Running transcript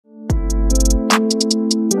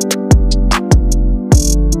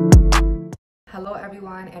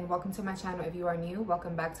everyone, and welcome to my channel. If you are new,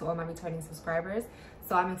 welcome back to all my returning subscribers.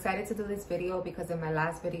 So I'm excited to do this video because in my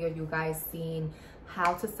last video you guys seen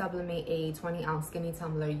how to sublimate a 20-ounce skinny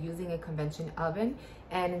tumbler using a convection oven,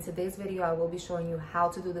 and in today's video I will be showing you how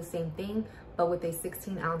to do the same thing but with a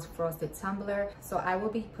 16-ounce frosted tumbler. So I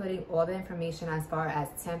will be putting all the information as far as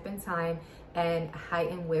temp and time and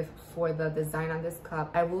height and width for the design on this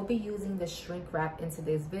cup. I will be using the shrink wrap in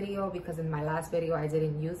today's video because in my last video I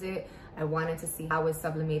didn't use it. I wanted to see how it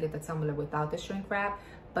sublimated the tumbler without the shrink wrap.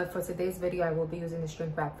 But for today's video, I will be using the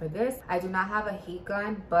shrink wrap for this. I do not have a heat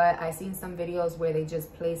gun, but I've seen some videos where they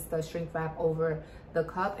just place the shrink wrap over the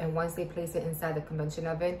cup, and once they place it inside the convection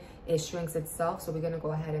oven, it shrinks itself. So we're gonna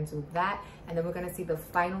go ahead and do that, and then we're gonna see the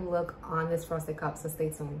final look on this frosted cup, so stay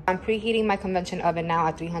tuned. I'm preheating my convection oven now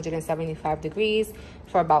at 375 degrees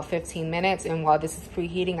for about 15 minutes, and while this is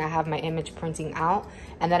preheating, I have my image printing out,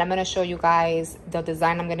 and then I'm gonna show you guys the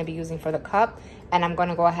design I'm gonna be using for the cup, and I'm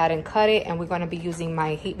gonna go ahead and cut it, and we're gonna be using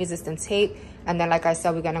my heat resistant tape, and then like I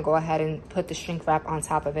said, we're gonna go ahead and put the shrink wrap on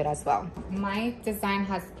top of it as well. My design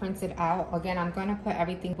has printed out. Again, I'm gonna put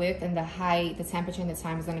everything width and the height, the temperature and the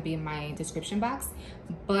time is gonna be in my description box,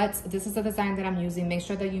 but this is the design that I'm using. Make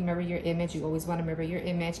sure that you mirror your image. You always wanna mirror your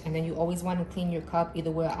image, and then you always wanna clean your cup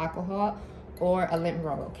either with alcohol or a lint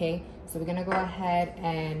roller, okay? So we're gonna go ahead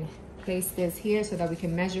and place this here so that we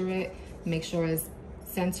can measure it, make sure it's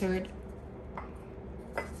centered.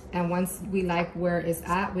 And once we like where it's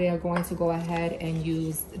at, we are going to go ahead and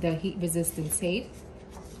use the heat resistant tape.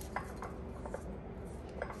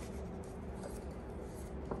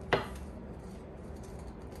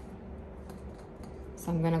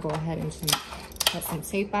 So I'm gonna go ahead and cut some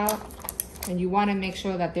tape out. And you wanna make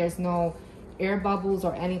sure that there's no air bubbles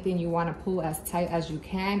or anything. You wanna pull as tight as you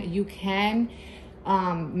can. You can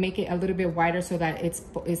make it a little bit wider so that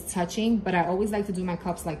it's touching, but I always like to do my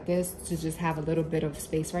cups like this to just have a little bit of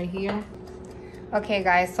space right here. Okay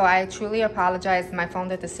guys, so I truly apologize. My phone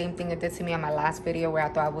did the same thing it did to me on my last video where I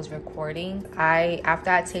thought I was recording. After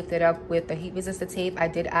I taped it up with the heat resistant tape, I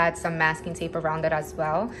did add some masking tape around it as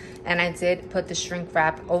well, and I did put the shrink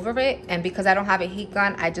wrap over it. And because I don't have a heat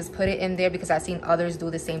gun, I just put it in there because I've seen others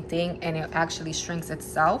do the same thing and it actually shrinks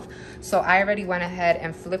itself. So I already went ahead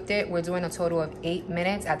and flipped it. We're doing a total of 8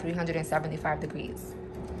 minutes at 375 degrees.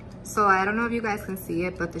 So I don't know if you guys can see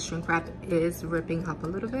it, but the shrink wrap is ripping up a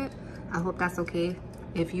little bit. I hope that's okay.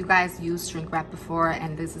 If you guys used shrink wrap before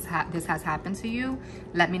and this has happened to you,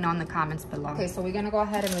 let me know in the comments below. Okay, so we're gonna go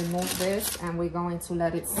ahead and remove this, and we're going to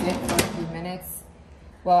let it sit for a few minutes.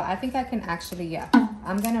 Well, I think I can actually, yeah.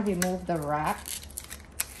 I'm gonna remove the wrap.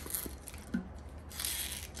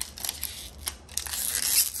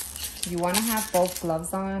 You wanna have both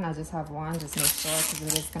gloves on. I just have one, just make sure,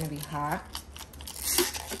 because it is gonna be hot.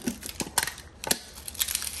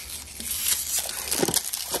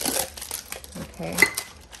 Okay,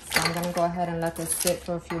 so I'm gonna go ahead and let this sit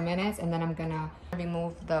for a few minutes, and then I'm gonna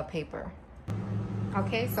remove the paper.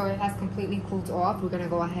 Okay, so it has completely cooled off. We're gonna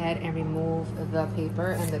go ahead and remove the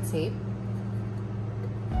paper and the tape.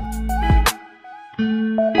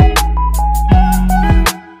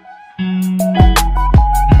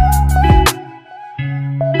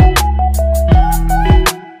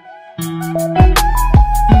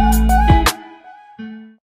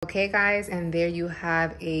 Okay guys, and there you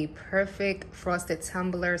have a perfect frosted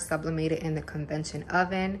tumbler sublimated in the convection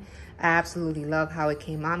oven. I absolutely love how it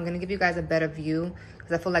came out. I'm gonna give you guys a better view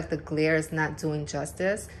because I feel like the glare is not doing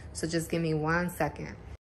justice. So just give me 1 second.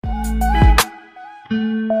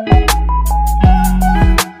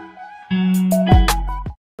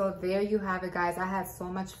 So there you have it guys. I had so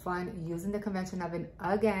much fun using the convection oven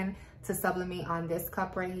again to sublimate on this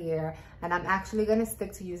cup right here, and I'm actually gonna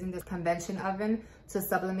stick to using this convection oven to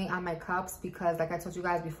sublimate on my cups because like I told you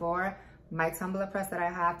guys before, my tumbler press that I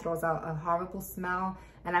have throws out a horrible smell,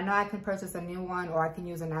 and I know I can purchase a new one or I can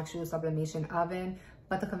use an actual sublimation oven,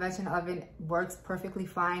 but the convection oven works perfectly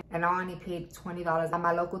fine, and I only paid $20 at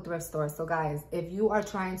my local thrift store. So guys, if you are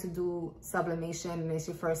trying to do sublimation and it's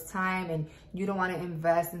your first time and you don't want to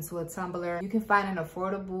invest into a tumbler, you can find an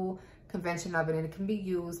affordable convection oven and it can be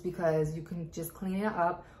used because you can just clean it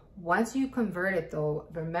up. Once you convert it though,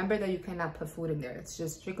 remember that you cannot put food in there. It's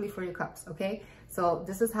just strictly for your cups, okay? So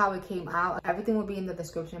this is how it came out. Everything will be in the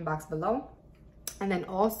description box below. And then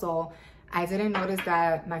also, I didn't notice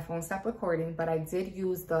that my phone stopped recording, but I did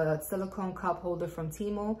use the silicone cup holder from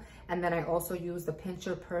Temu, and then I also used the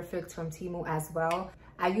Pincher Perfect from Temu as well.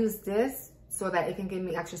 I used this so that it can give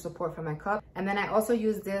me extra support for my cup, and then I also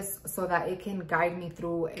use this so that it can guide me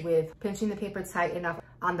through with pinching the paper tight enough.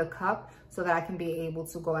 on the cup so that I can be able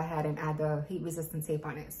to go ahead and add the heat resistant tape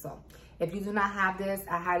on it. So if you do not have this,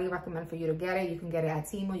 I highly recommend for you to get it. You can get it at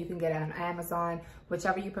Temu, you can get it on Amazon,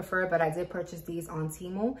 whichever you prefer, but I did purchase these on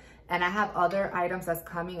Temu. And I have other items that's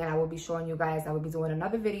coming, and I will be showing you guys. I will be doing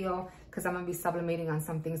another video because I'm gonna be sublimating on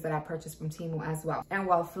some things that I purchased from Temu as well. And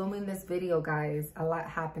while filming this video, guys, a lot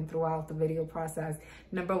happened throughout the video process.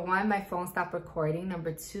 Number one, my phone stopped recording.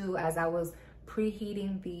 Number two, as I was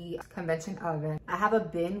preheating the convection oven, I have a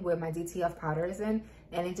bin where my DTF powder is in,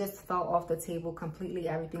 and it just fell off the table completely,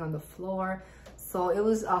 everything on the floor. So it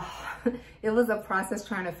was a process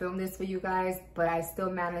trying to film this for you guys, but I still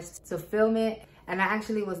managed to film it. And I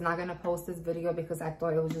actually was not gonna post this video because I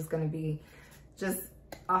thought it was just gonna be just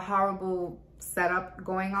a horrible setup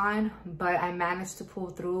going on, but I managed to pull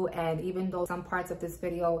through. And even though some parts of this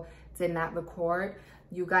video did not record,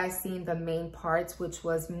 you guys seen the main parts, which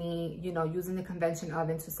was me, you know, using the convection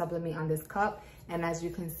oven to sublimate on this cup. And as you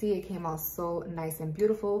can see, it came out so nice and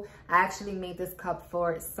beautiful. I actually made this cup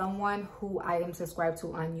for someone who I am subscribed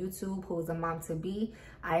to on YouTube, who is a mom-to-be.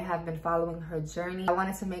 I have been following her journey. I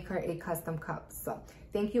wanted to make her a custom cup. So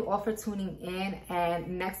thank you all for tuning in.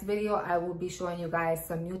 And next video, I will be showing you guys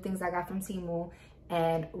some new things I got from Temu,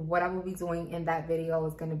 and what I will be doing in that video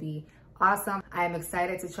is gonna be awesome. I am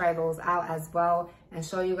excited to try those out as well and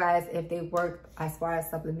show you guys if they work as far as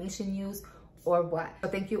sublimation use or what. So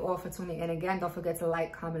thank you all for tuning in again. Don't forget to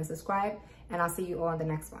like, comment, and subscribe, and I'll see you all on the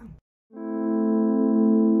next one.